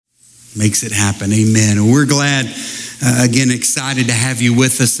makes it happen. Amen. We're glad, again, excited to have you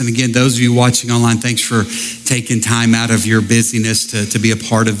with us. And again, those of you watching online, thanks for taking time out of your busyness to be a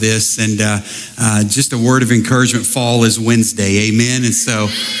part of this. And just a word of encouragement, fall is Wednesday. Amen. And so it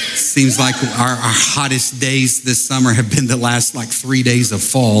seems like our hottest days this summer have been the last 3 days of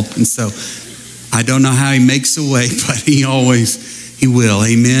fall. And so I don't know how he makes a way, but he will.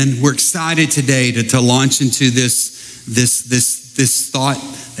 Amen. We're excited today to launch into this thought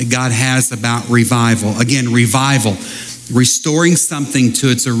that God has about revival. Again, revival, restoring something to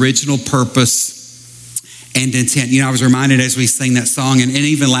its original purpose and intent. I was reminded as we sang that song, and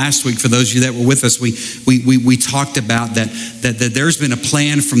even last week, for those of you that were with us, we talked about that there's been a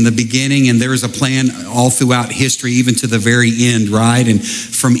plan from the beginning, and there is a plan all throughout history, even to the very end, right? And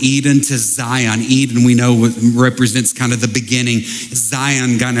from Eden to Zion. Eden, we know, represents kind of the beginning.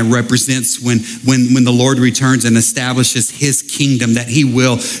 Zion kind of represents when the Lord returns and establishes his kingdom, that he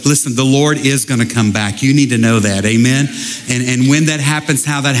will. Listen, the Lord is going to come back. You need to know that. Amen. And when that happens,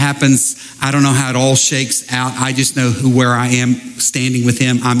 how that happens, I don't know how it all shakes out. I just know where I am standing with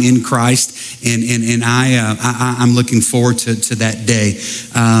him. I'm in Christ, and I'm looking forward to that day.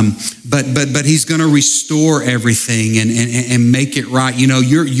 But he's going to restore everything and make it right.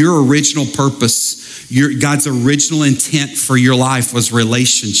 Your original purpose, God's original intent for your life was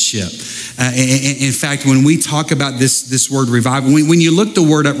relationship. In fact, when we talk about this word revival, when you look the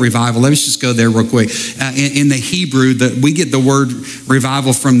word up, revival, let's just go there real quick. In the Hebrew, we get the word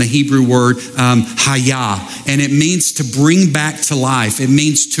revival from the Hebrew word hayah, and it means to bring back to life. It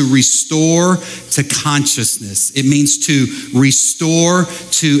means to restore to consciousness. It means to restore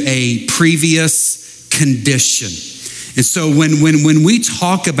to a previous condition. And so when we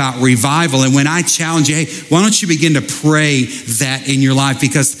talk about revival, and when I challenge you, hey, why don't you begin to pray that in your life?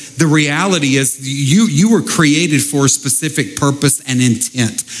 Because the reality is you were created for a specific purpose and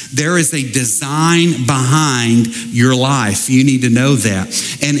intent. There is a design behind your life. You need to know that.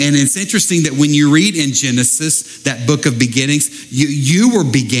 And it's interesting that when you read in Genesis, that book of beginnings,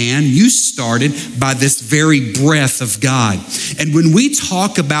 you started by this very breath of God. And when we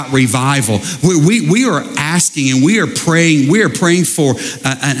talk about revival, we are asking and we are praying for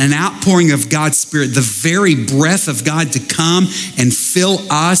an outpouring of God's Spirit, the very breath of God to come and fill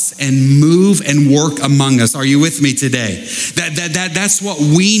us and move and work among us. Are you with me today? That's what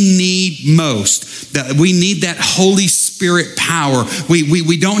we need most. We need that Holy Spirit power.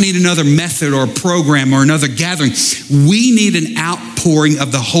 We don't need another method or program or another gathering. We need an outpouring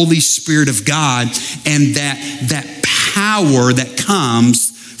of the Holy Spirit of God, and that power that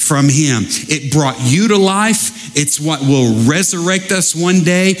comes from him. It brought you to life. It's what will resurrect us one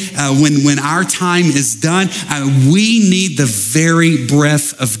day when our time is done. We need the very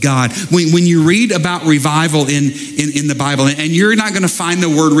breath of God. When you read about revival in the Bible, and you're not going to find the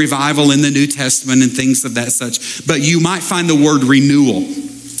word revival in the New Testament and things of that such, but you might find the word renewal.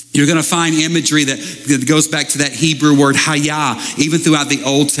 You're going to find imagery that goes back to that Hebrew word hayah, even throughout the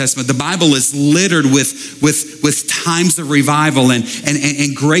Old Testament. The Bible is littered with times of revival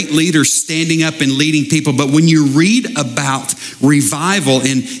and great leaders standing up and leading people. But when you read about revival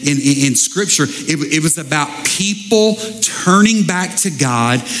in Scripture, it was about people turning back to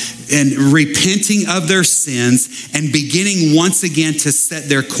God and repenting of their sins and beginning once again to set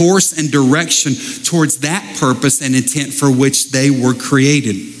their course and direction towards that purpose and intent for which they were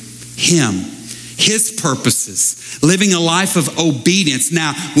created. Him, his purposes, living a life of obedience.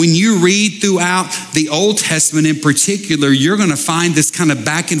 Now, when you read throughout the Old Testament in particular, you're going to find this kind of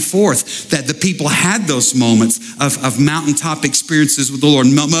back and forth that the people had those moments of mountaintop experiences with the Lord.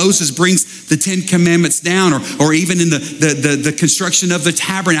 Moses brings the 10 Commandments down, or even in the construction of the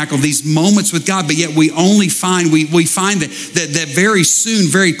tabernacle, these moments with God. But yet we find that very soon,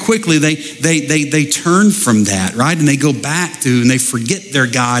 very quickly, they turn from that, right? And they go back to, and they forget their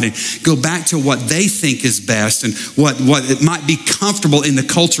God and go back to what they think is best and what it might be comfortable in the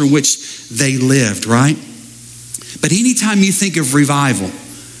culture in which they lived, right? But anytime you think of revival,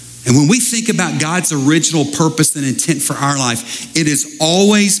 and when we think about God's original purpose and intent for our life, it is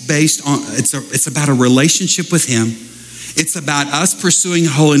always based on, it's about a relationship with him. It's about us pursuing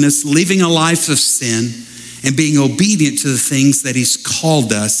holiness, living a life of sin, and being obedient to the things that he's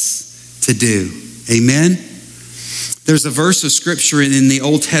called us to do. Amen? There's a verse of scripture in the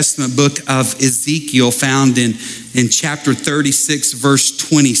Old Testament book of Ezekiel found in chapter 36, verse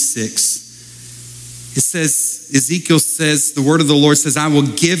 26. It says, Ezekiel says, the word of the Lord says, I will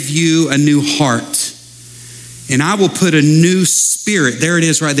give you a new heart, and I will put a new spirit, there it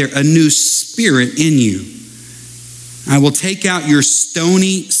is right there, a new spirit in you. I will take out your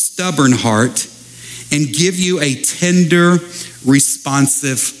stony, stubborn heart and give you a tender,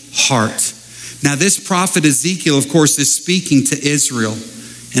 responsive heart. Now, this prophet Ezekiel, of course, is speaking to Israel.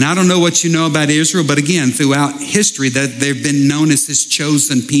 And I don't know what you know about Israel, but again, throughout history, that they've been known as his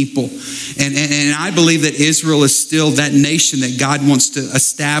chosen people. And I believe that Israel is still that nation that God wants to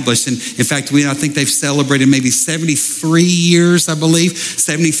establish. And in fact, I think they've celebrated maybe 73 years, I believe,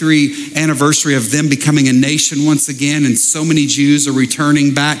 73 anniversary of them becoming a nation once again. And so many Jews are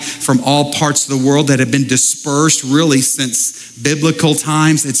returning back from all parts of the world that have been dispersed really since biblical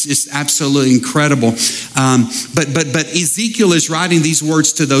times. It's just absolutely incredible. But Ezekiel is writing these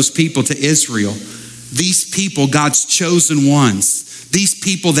words to those people, to Israel. These people, God's chosen ones. These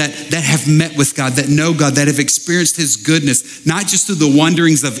people that have met with God, that know God, that have experienced his goodness, not just through the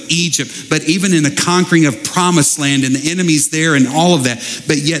wanderings of Egypt, but even in the conquering of Promised Land and the enemies there and all of that.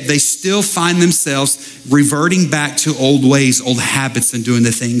 But yet they still find themselves reverting back to old ways, old habits, and doing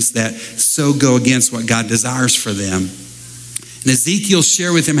the things that so go against what God desires for them. And Ezekiel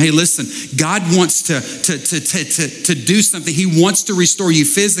shared with him, hey, listen, God wants to do something. He wants to restore you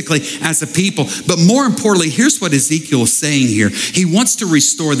physically as a people. But more importantly, here's what Ezekiel is saying here. He wants to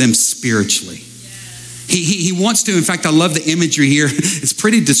restore them spiritually. He wants to, in fact, I love the imagery here. It's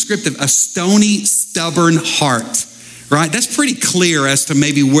pretty descriptive. A stony, stubborn heart, right? That's pretty clear as to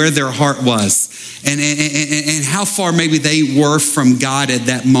maybe where their heart was. And how far maybe they were from God at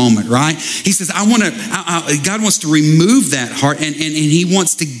that moment, right? He says, God wants to remove that heart and he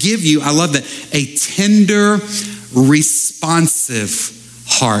wants to give you, I love that, a tender, responsive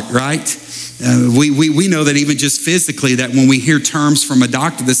heart, right? We know that even just physically, that when we hear terms from a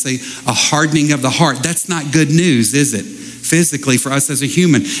doctor that say a hardening of the heart, that's not good news, is it? Physically for us as a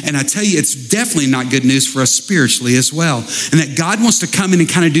human. And I tell you, it's definitely not good news for us spiritually as well. And that God wants to come in and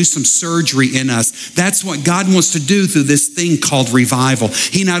kind of do some surgery in us. That's what God wants to do through this thing called revival.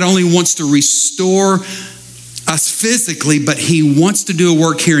 He not only wants to restore us physically, but he wants to do a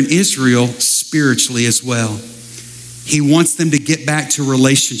work here in Israel spiritually as well. He wants them to get back to a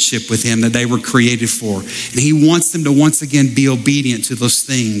relationship with him that they were created for. And he wants them to once again be obedient to those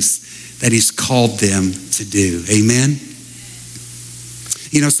things that he's called them to do. Amen?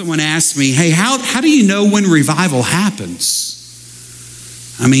 You know, someone asked me, hey, how do you know when revival happens?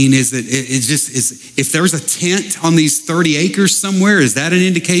 I mean, if there's a tent on these 30 acres somewhere, is that an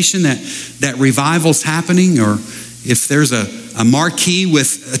indication that revival's happening? Or if there's a marquee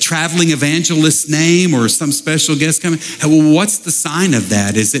with a traveling evangelist's name or some special guest coming, well, what's the sign of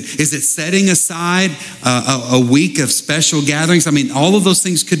that? Is it setting aside a week of special gatherings? I mean, all of those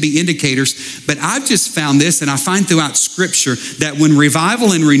things could be indicators, but I've just found this, and I find throughout Scripture that when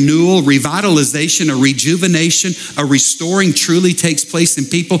revival and renewal, revitalization, a rejuvenation, a restoring truly takes place in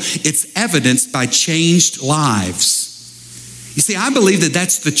people, it's evidenced by changed lives. You see, I believe that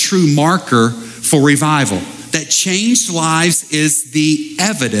that's the true marker for revival. That changed lives is the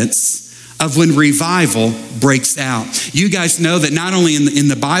evidence of when revival breaks out. You guys know that not only in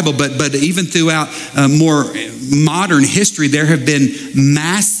the Bible, but even throughout more modern history, there have been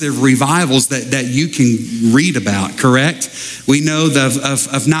massive revivals that you can read about, correct? We know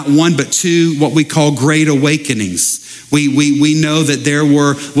of not one, but two, what we call great awakenings. We know that there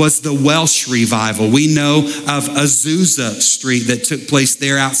was the Welsh revival. We know of Azusa Street that took place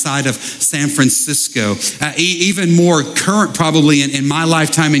there outside of San Francisco. Even more current probably in my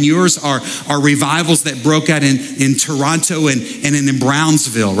lifetime and yours are revivals that broke out in Toronto and in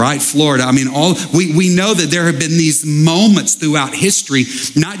Brownsville, right? Florida. I mean, we know that there have been these moments throughout history,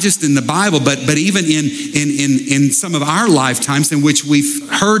 not just in the Bible, but even in some of our lifetimes in which we've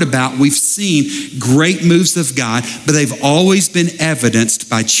heard about, we've seen great moves of God, but they've always been evidenced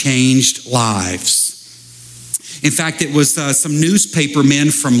by changed lives. In fact, it was some newspaper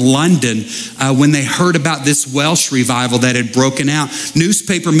men from London when they heard about this Welsh revival that had broken out.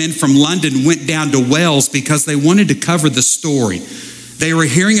 Newspaper men from London went down to Wales because they wanted to cover the story. They were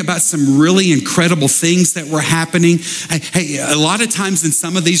hearing about some really incredible things that were happening. Hey, a lot of times in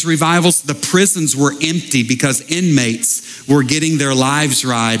some of these revivals, the prisons were empty because inmates were getting their lives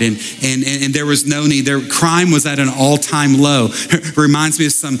right, and there was no need. Their crime was at an all-time low. Reminds me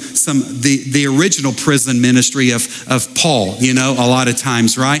of the original prison ministry of Paul, you know, a lot of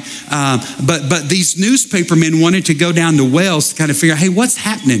times, right? But these newspaper men wanted to go down to Wales to kind of figure out, hey, what's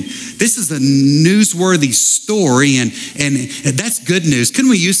happening? This is a newsworthy story, and that's good news.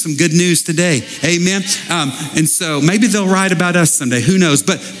 Couldn't we use some good news today? Amen. And so maybe they'll write about us someday. Who knows?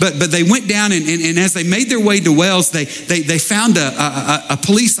 But they went down, and as they made their way to Wales, they found a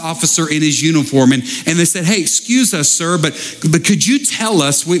police officer in his uniform, and they said, "Hey, excuse us, sir, but could you tell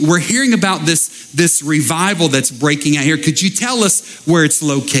us? We're hearing about this revival that's breaking out here. Could you tell us where it's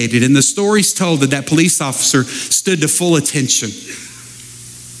located?" And the story's told that police officer stood to full attention.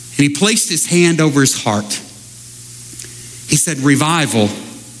 he placed his hand over his heart. He said, revival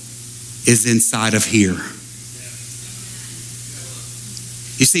is inside of here.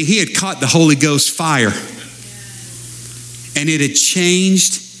 You see, he had caught the Holy Ghost fire, and it had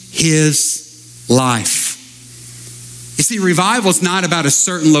changed his life. You see, revival is not about a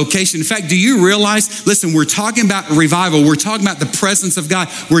certain location. In fact, do you realize, listen, we're talking about revival. We're talking about the presence of God.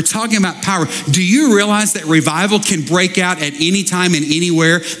 We're talking about power. Do you realize that revival can break out at any time and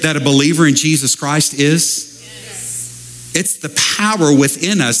anywhere that a believer in Jesus Christ is? It's the power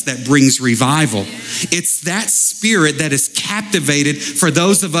within us that brings revival. It's that spirit that is captivated for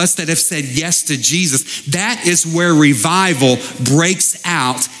those of us that have said yes to Jesus. That is where revival breaks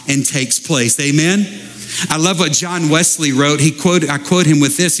out and takes place. Amen? I love what John Wesley wrote. I quote him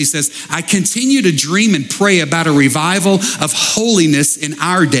with this. He says, I continue to dream and pray about a revival of holiness in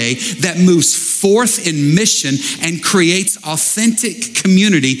our day that moves forth in mission and creates authentic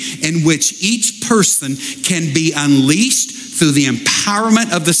community in which each person can be unleashed through the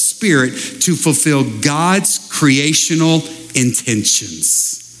empowerment of the Spirit to fulfill God's creational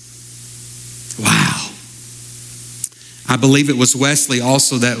intentions. Wow. I believe it was Wesley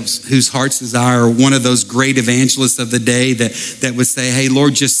also whose heart's desire, one of those great evangelists of the day that would say, hey,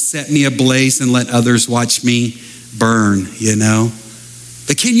 Lord, just set me ablaze and let others watch me burn, you know.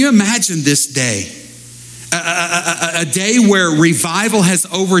 But can you imagine this day? A day where revival has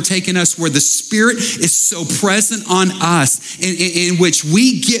overtaken us, where the Spirit is so present on us, in which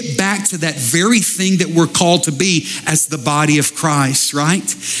we get back to that very thing that we're called to be as the body of Christ,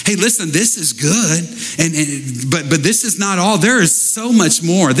 right? Hey, listen, this is good, but this is not all. There is so much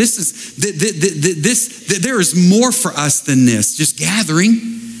more. There is more for us than this. Just gathering.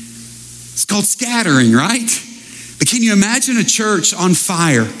 It's called scattering, right? But can you imagine a church on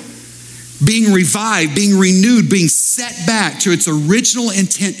fire, being revived, being renewed, being set back to its original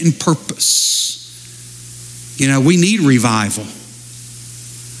intent and purpose? You know, we need revival.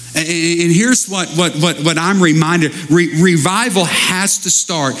 And here's what I'm reminded. Revival has to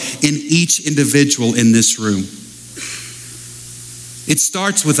start in each individual in this room. It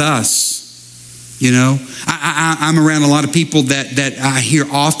starts with us. You know, I'm around a lot of people that I hear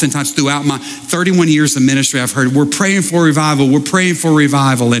oftentimes throughout my 31 years of ministry. I've heard, we're praying for revival. We're praying for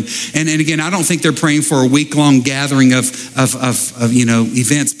revival. And again, I don't think they're praying for a week-long gathering of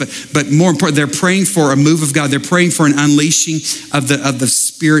events, but more important, they're praying for a move of God. They're praying for an unleashing of the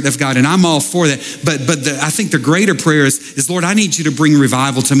Spirit of God. And I'm all for that. But I think the greater prayer is, Lord, I need you to bring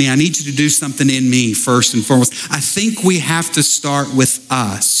revival to me. I need you to do something in me first and foremost. I think we have to start with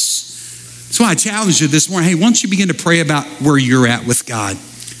us. That's why I challenge you this morning. Hey, why don't you begin to pray about where you're at with God?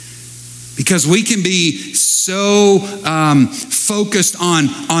 Because we can be so focused on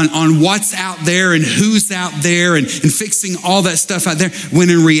what's out there and who's out there and fixing all that stuff out there, when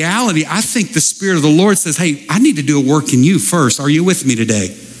in reality, I think the Spirit of the Lord says, hey, I need to do a work in you first. Are you with me today?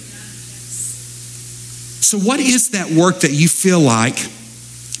 So what is that work that you feel like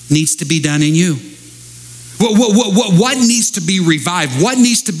needs to be done in you? What needs to be revived? What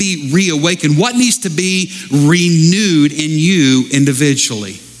needs to be reawakened? What needs to be renewed in you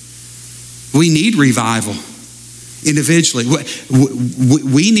individually? We need revival individually.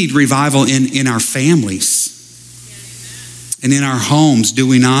 We need revival in our families and in our homes, do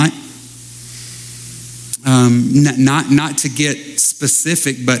we not? Not to get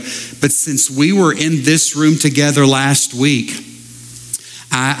specific, but since we were in this room together last week,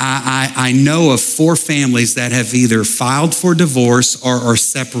 I know of 4 families that have either filed for divorce or are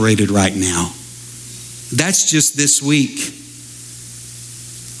separated right now. That's just this week.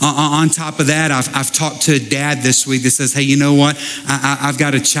 On top of that, I've talked to a dad this week that says, hey, you know what? I've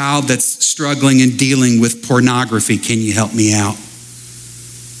got a child that's struggling and dealing with pornography. Can you help me out?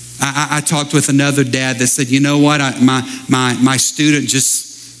 I talked with another dad that said, you know what? My student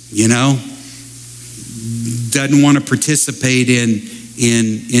just, doesn't want to participate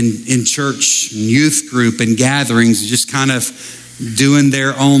in church and youth group and gatherings, just kind of doing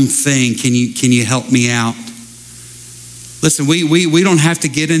their own thing. Can you help me out? Listen, we don't have to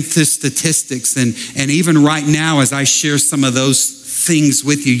get into statistics, and even right now, as I share some of those things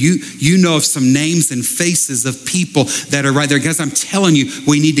with you know of some names and faces of people that are right there. Guys, I'm telling you,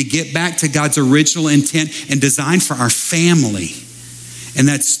 we need to get back to God's original intent and design for our family. And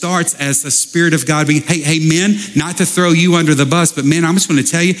that starts as the Spirit of God being, hey, men, not to throw you under the bus, but men, I'm just going to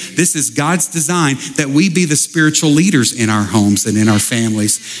tell you, this is God's design that we be the spiritual leaders in our homes and in our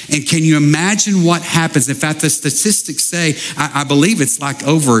families. And can you imagine what happens? In fact, the statistics say, I believe it's like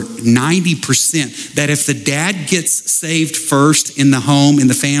over 90%, that if the dad gets saved first in the home, in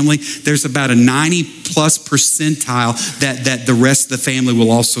the family, there's about a 90+ percentile that the rest of the family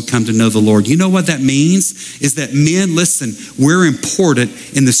will also come to know the Lord. You know what that means? Is that men, listen, we're important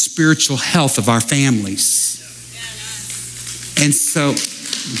in the spiritual health of our families. And so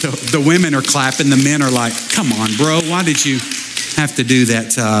the women are clapping, the men are like, come on, bro, why did you have to do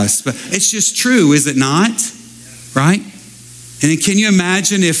that to us? But it's just true, is it not? Right? And then can you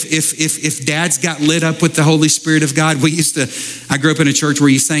imagine if dads got lit up with the Holy Spirit of God? I grew up in a church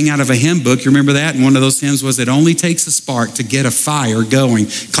where you sang out of a hymn book. You remember that? And one of those hymns was, "It only takes a spark to get a fire going."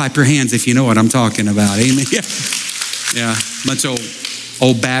 Clap your hands if you know what I'm talking about. Amen. Yeah. Bunch of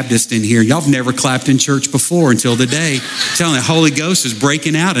old Baptist in here. Y'all have never clapped in church before until today. I'm telling you, the Holy Ghost is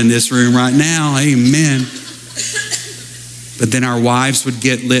breaking out in this room right now. Amen. But then our wives would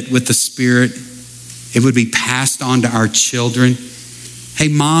get lit with the Spirit. It would be passed on to our children. Hey,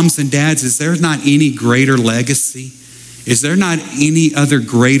 moms and dads, is there not any greater legacy? Is there not any other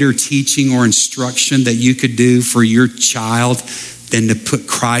greater teaching or instruction that you could do for your child than to put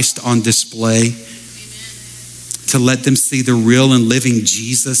Christ on display? To let them see the real and living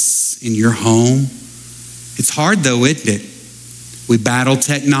Jesus in your home. It's hard though, isn't it? We battle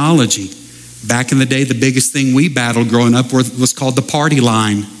technology. Back in the day, the biggest thing we battled growing up was called the party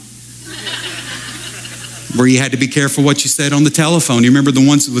line, where you had to be careful what you said on the telephone. You remember the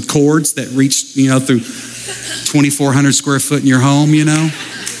ones with cords that reached, through 2,400 square foot in your home,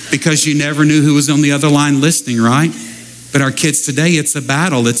 because you never knew who was on the other line listening, right? But our kids today, it's a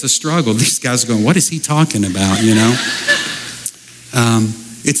battle. It's a struggle. These guys are going, what is he talking about,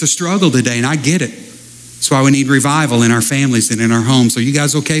 It's a struggle today, and I get it. That's why we need revival in our families and in our homes. Are you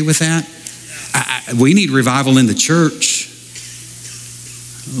guys okay with that? We need revival in the church.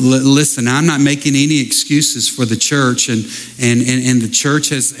 Listen, I'm not making any excuses for the church, and the church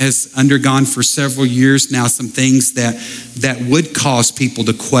has undergone for several years now some things that would cause people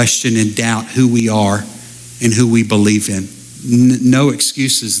to question and doubt who we are and who we believe in. No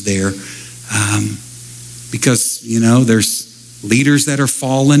excuses there. Because, there's leaders that are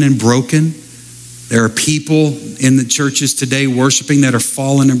fallen and broken. There are people in the churches today worshiping that are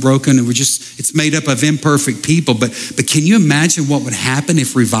fallen and broken. And it's made up of imperfect people. But can you imagine what would happen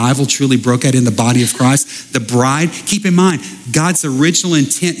if revival truly broke out in the body of Christ? The bride, keep in mind, God's original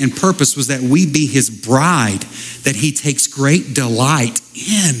intent and purpose was that we be his bride, that he takes great delight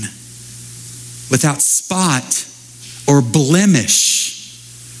in, without spot or blemish,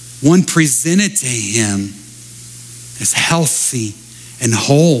 one presented to him as healthy and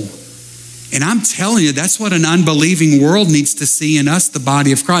whole. And I'm telling you, that's what an unbelieving world needs to see in us, the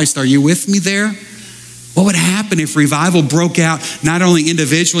body of Christ. Are you with me there? What would happen if revival broke out not only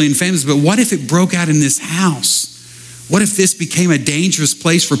individually in families, but what if it broke out in this house? What if this became a dangerous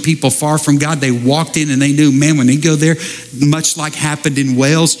place for people far from God? They walked in and they knew, man, when they go there, much like happened in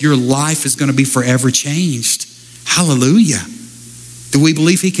Wales, your life is going to be forever changed. Hallelujah. Do we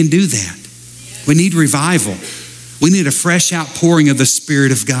believe he can do that? We need revival. We need a fresh outpouring of the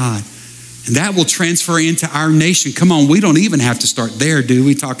Spirit of God. And that will transfer into our nation. Come on, we don't even have to start there, do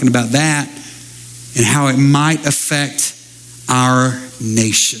we? Talking about that and how it might affect our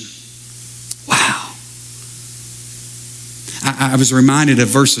nation. Wow. I was reminded of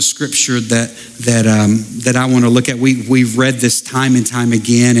a verse of scripture that I want to look at. We've read this time and time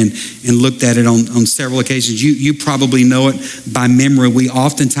again and looked at it on several occasions. You probably know it by memory. We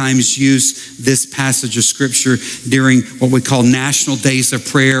oftentimes use this passage of scripture during what we call National Days of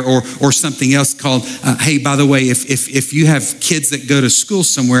Prayer or something else called, hey, by the way, if you have kids that go to school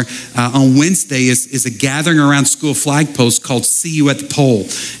somewhere, on Wednesday is a gathering around school flagposts called See You at the Pole.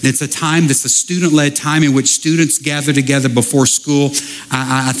 And it's a time that's a student-led time in which students gather together before school.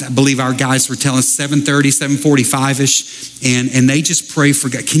 I believe our guys were telling us 7:30, 7:45-ish, and they just pray for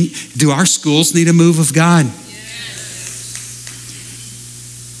God. Do our schools need a move of God?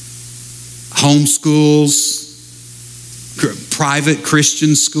 Home schools, private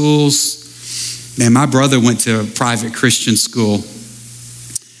Christian schools. Man, my brother went to a private Christian school.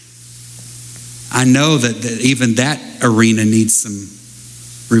 I know that even that arena needs some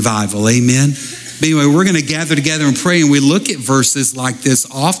revival. Amen. But anyway, we're going to gather together and pray, and we look at verses like this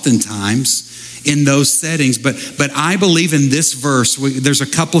oftentimes in those settings. But I believe in this verse, there's a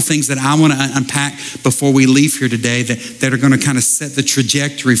couple of things that I want to unpack before we leave here today that are going to kind of set the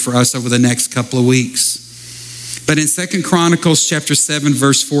trajectory for us over the next couple of weeks. But in 2 Chronicles chapter 7,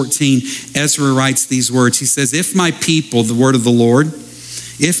 verse 14, Ezra writes these words. He says, if my people, the word of the Lord,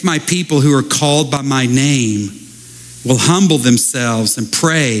 if my people who are called by my name will humble themselves and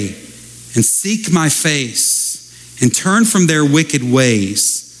pray and seek my face and turn from their wicked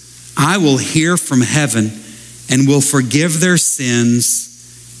ways, I will hear from heaven and will forgive their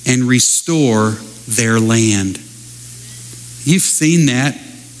sins and restore their land. You've seen that.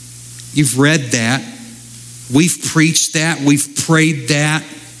 You've read that. We've preached that. We've prayed that.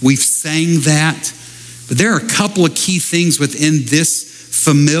 We've sang that. But there are a couple of key things within this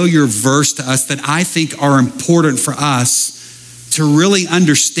familiar verse to us that I think are important for us to really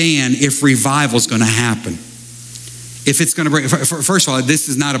understand if revival is going to happen. If it's going to bring, first of all, this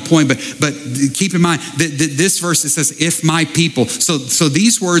is not a point, but keep in mind that this verse, it says, if my people. So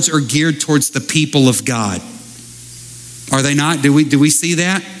these words are geared towards the people of God. Are they not? Do we see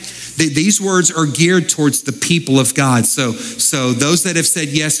that? These words are geared towards the people of God. So those that have said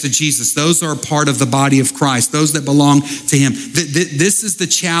yes to Jesus, those are a part of the body of Christ, those that belong to him. This is the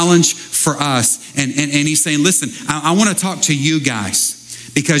challenge for us. And he's saying, listen, I want to talk to you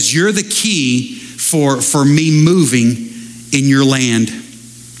guys because you're the key for me moving in your land.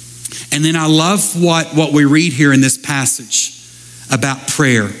 And then I love what we read here in this passage about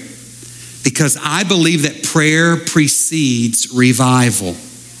prayer, because I believe that prayer precedes revival.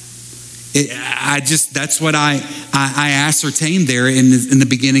 That's what I ascertained there in the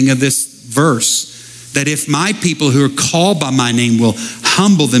beginning of this verse, that if my people who are called by my name will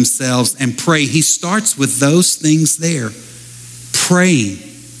humble themselves and pray. He starts with those things there, praying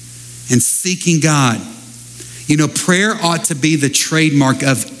and seeking God. You know, prayer ought to be the trademark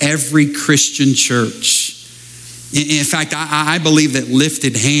of every Christian church. In fact, I believe that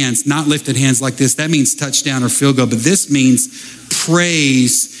lifted hands, not lifted hands like this, that means touchdown or field goal, but this means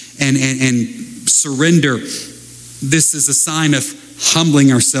praise and surrender. This is a sign of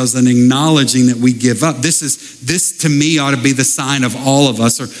humbling ourselves and acknowledging that we give up. This to me ought to be the sign of all of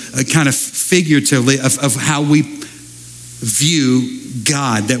us, or kind of figuratively of how we view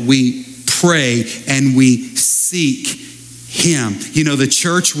God, that we pray and we seek him. You know, the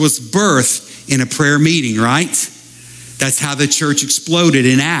church was birthed in a prayer meeting, right? That's how the church exploded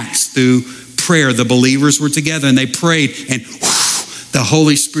in Acts, through prayer. The believers were together and they prayed, and the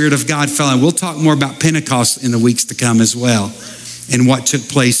Holy Spirit of God fell. And we'll talk more about Pentecost in the weeks to come as well, and what took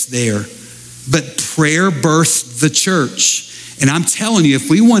place there. But prayer birthed the church. And I'm telling you, if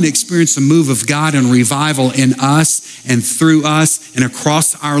we want to experience a move of God and revival in us and through us and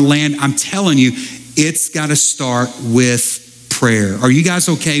across our land, I'm telling you, it's got to start with prayer. Are you guys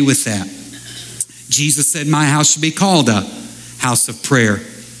okay with that? Jesus said, my house should be called a house of prayer.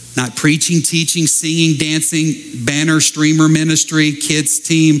 Not preaching, teaching, singing, dancing, banner, streamer ministry, kids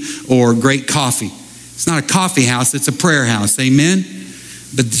team, or great coffee. It's not a coffee house, it's a prayer house. Amen?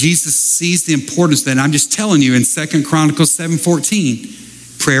 But Jesus sees the importance of that. And I'm just telling you, in 2 Chronicles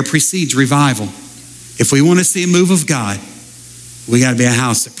 7:14, prayer precedes revival. If we want to see a move of God, we got to be a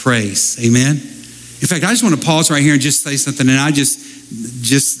house that prays. Amen? In fact, I just want to pause right here and just say something. And I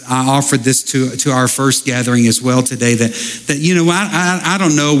offered this to our first gathering as well today, that you know, I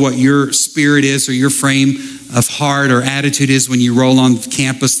don't know what your spirit is or your frame of heart or attitude is when you roll on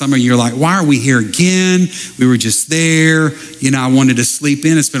campus. Some of you are like, why are we here again? We were just there. You know, I wanted to sleep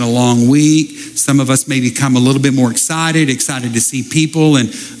in. It's been a long week. Some of us may become a little bit more excited to see people,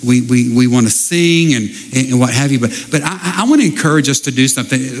 and we want to sing and what have you. But I want to encourage us to do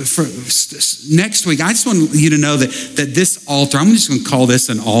something. For next week, I just want you to know that this altar, I'm just going to call this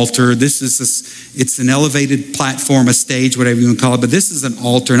an altar. It's an elevated platform, a stage, whatever you want to call it, but this is an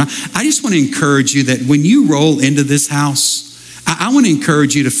altar. And I just want to encourage you that when you roll into this house, I want to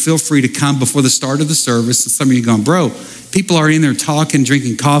encourage you to feel free to come before the start of the service. And some of you are going, bro, people are in there talking,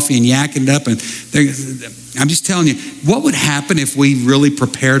 drinking coffee and yakking it up. And I'm just telling you, what would happen if we really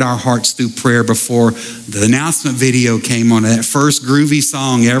prepared our hearts through prayer before the announcement video came on, that first groovy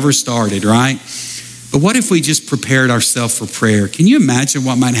song ever started, right? But what if we just prepared ourselves for prayer? Can you imagine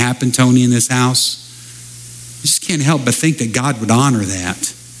what might happen, Tony, in this house? I just can't help but think that God would honor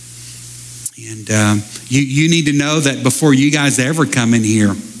that. And you need to know that before you guys ever come in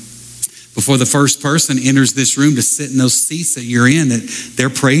here, before the first person enters this room to sit in those seats that you're in, that they're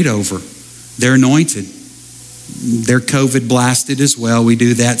prayed over, they're anointed, they're COVID blasted as well. We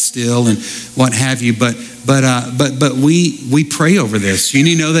do that still, and what have you. But we pray over this. You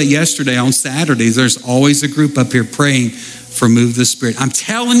need to know that yesterday on Saturdays, there's always a group up here praying for move of the Spirit. I'm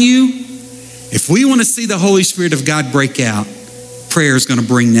telling you, if we want to see the Holy Spirit of God break out, prayer is going to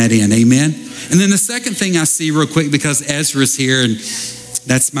bring that in. Amen. And then the second thing I see real quick, because Ezra's here, and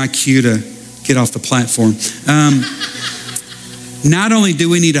that's my cue get off the platform. Not only do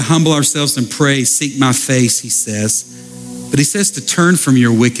we need to humble ourselves and pray, seek my face, he says, but he says to turn from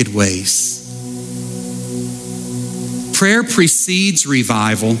your wicked ways. Prayer precedes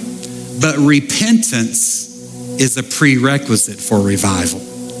revival, but repentance is a prerequisite for revival.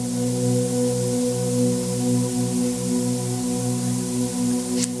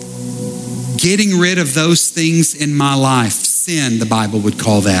 Getting rid of those things in my life, sin, the Bible would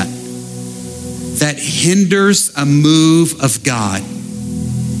call that hinders a move of God.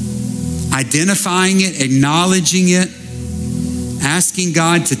 Identifying it, acknowledging it, asking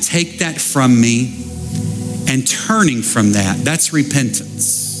God to take that from me, and turning from that. That's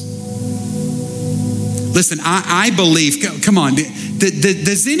repentance. Listen, I believe, come on,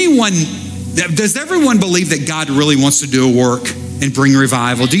 does everyone believe that God really wants to do a work and bring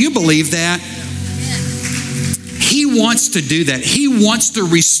revival? Do you believe that? He wants to do that. He wants to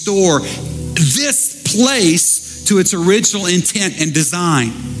restore this place to its original intent and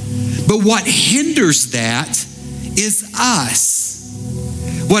design. But what hinders that is us.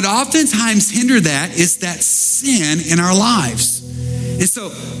 What oftentimes hinders that is that sin in our lives. And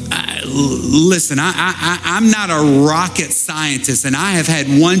so, listen, I'm not a rocket scientist, and I have had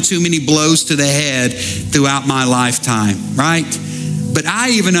one too many blows to the head throughout my lifetime, right? But I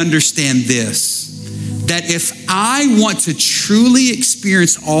even understand this, that if I want to truly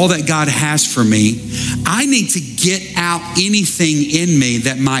experience all that God has for me, I need to get out anything in me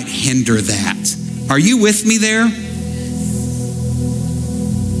that might hinder that. Are you with me there?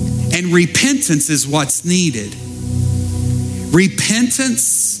 And repentance is what's needed.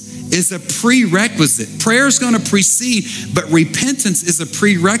 Repentance is a prerequisite. Prayer is going to precede, but repentance is a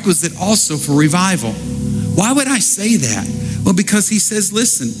prerequisite also for revival. Why would I say that? Well, because he says,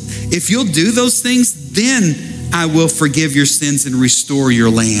 listen, if you'll do those things, then I will forgive your sins and restore your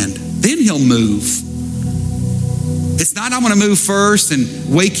land. Then he'll move. It's not, I'm going to move first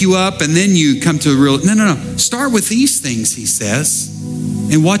and wake you up and then you come to a real, no. Start with these things, he says,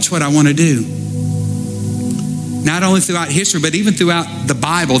 and watch what I want to do. Not only throughout history, but even throughout the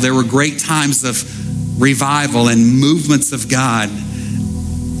Bible, there were great times of revival and movements of God.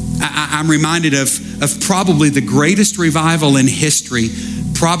 I'm reminded of probably the greatest revival in history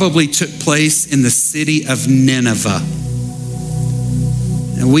probably took place in the city of Nineveh.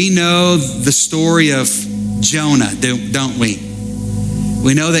 And we know the story of Jonah, don't we?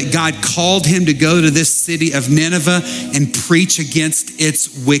 We know that God called him to go to this city of Nineveh and preach against its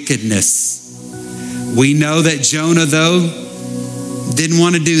wickedness. We know that Jonah, though, didn't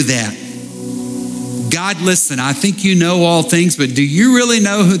want to do that. God, listen, I think you know all things, but do you really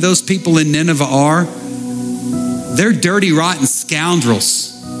know who those people in Nineveh are? They're dirty, rotten scoundrels.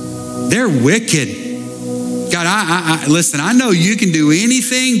 They're wicked. God, listen, I know you can do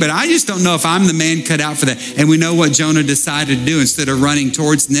anything, but I just don't know if I'm the man cut out for that. And we know what Jonah decided to do. Instead of running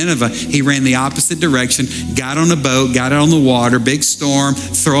towards Nineveh, he ran the opposite direction, got on a boat, got out on the water, big storm,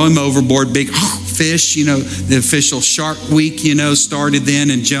 throw him overboard, big fish, the official Shark Week, started then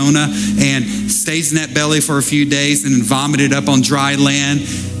in Jonah, and stays in that belly for a few days and then vomited up on dry land.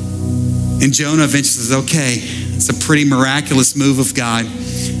 And Jonah eventually says, okay, it's a pretty miraculous move of God.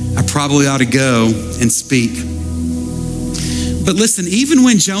 I probably ought to go and speak. But listen, even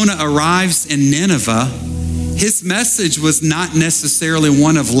when Jonah arrives in Nineveh, his message was not necessarily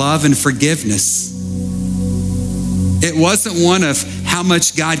one of love and forgiveness. It wasn't one of how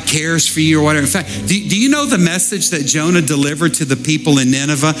much God cares for you or whatever. In fact, do you know the message that Jonah delivered to the people in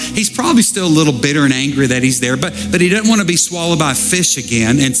Nineveh? He's probably still a little bitter and angry that he's there, but he doesn't want to be swallowed by a fish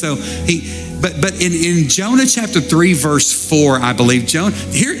again. And so but in Jonah chapter 3, verse 4, I believe,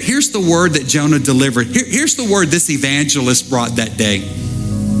 here's the word that Jonah delivered. Here's the word this evangelist brought that day.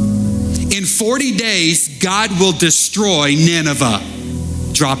 In 40 days, God will destroy Nineveh.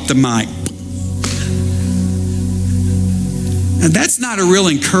 Drop the mic. And that's not a real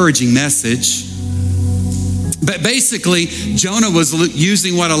encouraging message. But basically, Jonah was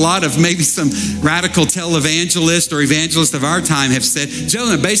using what a lot of maybe some radical televangelists or evangelists of our time have said.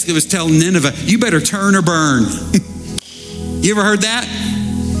 Jonah basically was telling Nineveh, you better turn or burn. You ever heard that?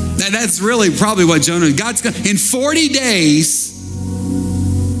 That's really probably what Jonah, God's going in 40 days.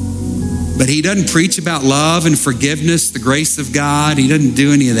 But he doesn't preach about love and forgiveness, the grace of God. He doesn't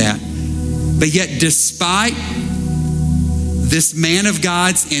do any of that. But yet, despite this man of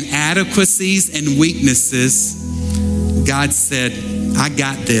God's inadequacies and weaknesses, God said, I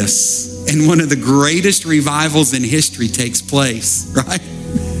got this. And one of the greatest revivals in history takes place, right?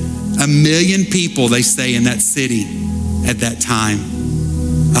 1 million people, they say, in that city at that time.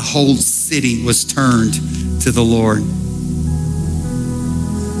 A whole city was turned to the Lord.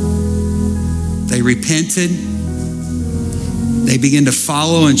 They repented. They began to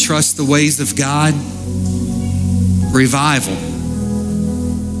follow and trust the ways of God. Revival.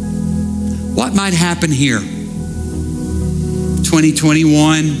 What might happen here?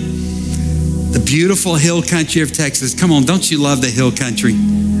 2021, the beautiful hill country of Texas. Come on, don't you love the hill country?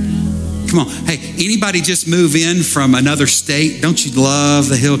 Come on. Hey, anybody just move in from another state? Don't you love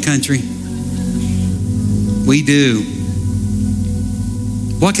the hill country? We do.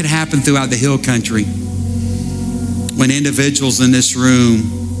 What could happen throughout the hill country when individuals in this room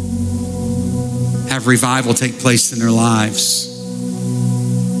have revival take place in their lives?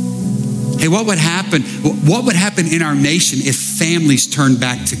 Hey, what would happen? What would happen in our nation if families turned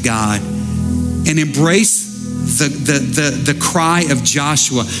back to God and embrace the cry of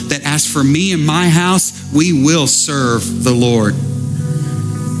Joshua that as for me and my house, we will serve the Lord?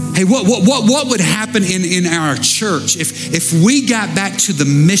 Hey, what would happen in our church if we got back to the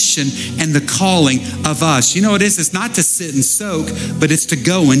mission and the calling of us? You know what it is? It's not to sit and soak, but it's to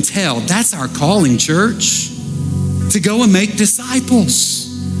go and tell. That's our calling, church. To go and make disciples.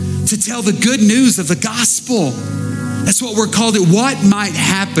 To tell the good news of the gospel. That's what we're called. What might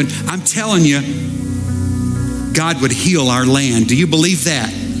happen? I'm telling you, God would heal our land. Do you believe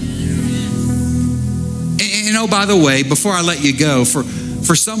that? And oh, by the way, before I let you go, for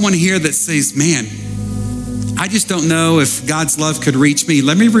someone here that says, man, I just don't know if God's love could reach me.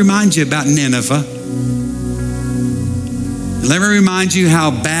 Let me remind you about Nineveh. Let me remind you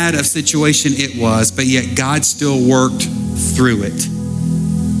how bad a situation it was, but yet God still worked through it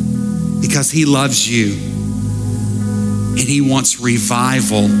because he loves you and he wants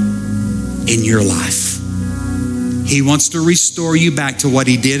revival in your life. He wants to restore you back to what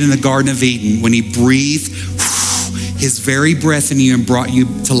he did in the Garden of Eden when he breathed his very breath in you and brought you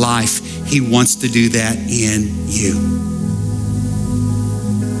to life. He wants to do that in you.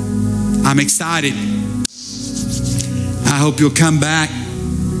 I'm excited. I hope you'll come back.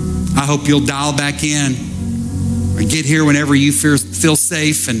 I hope you'll dial back in or get here whenever you feel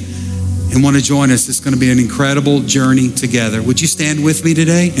safe and want to join us. It's going to be an incredible journey together. Would you stand with me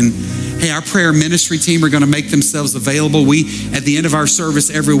today? And hey, our prayer ministry team are going to make themselves available. We, at the end of our service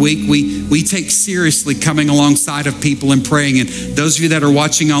every week, we take seriously coming alongside of people and praying. And those of you that are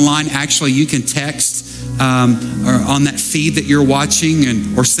watching online, actually, you can text or on that feed that you're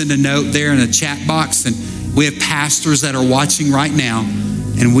watching or send a note there in a chat box. And we have pastors that are watching right now,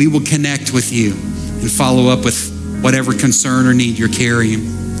 and we will connect with you and follow up with whatever concern or need you're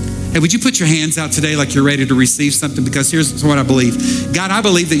carrying. Hey, would you put your hands out today like you're ready to receive something? Because here's what I believe. God, I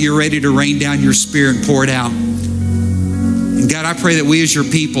believe that you're ready to rain down your spirit and pour it out. And God, I pray that we as your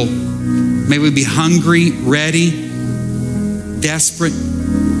people, may we be hungry, ready, desperate,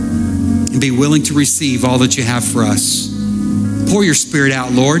 and be willing to receive all that you have for us. Pour your spirit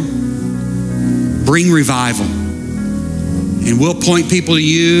out, Lord. Bring revival. And we'll point people to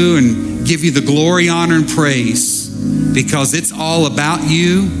you and give you the glory, honor, and praise because it's all about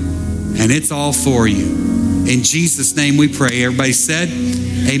you. And it's all for you. In Jesus' name we pray. Everybody said,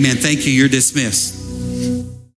 amen. Thank you. You're dismissed.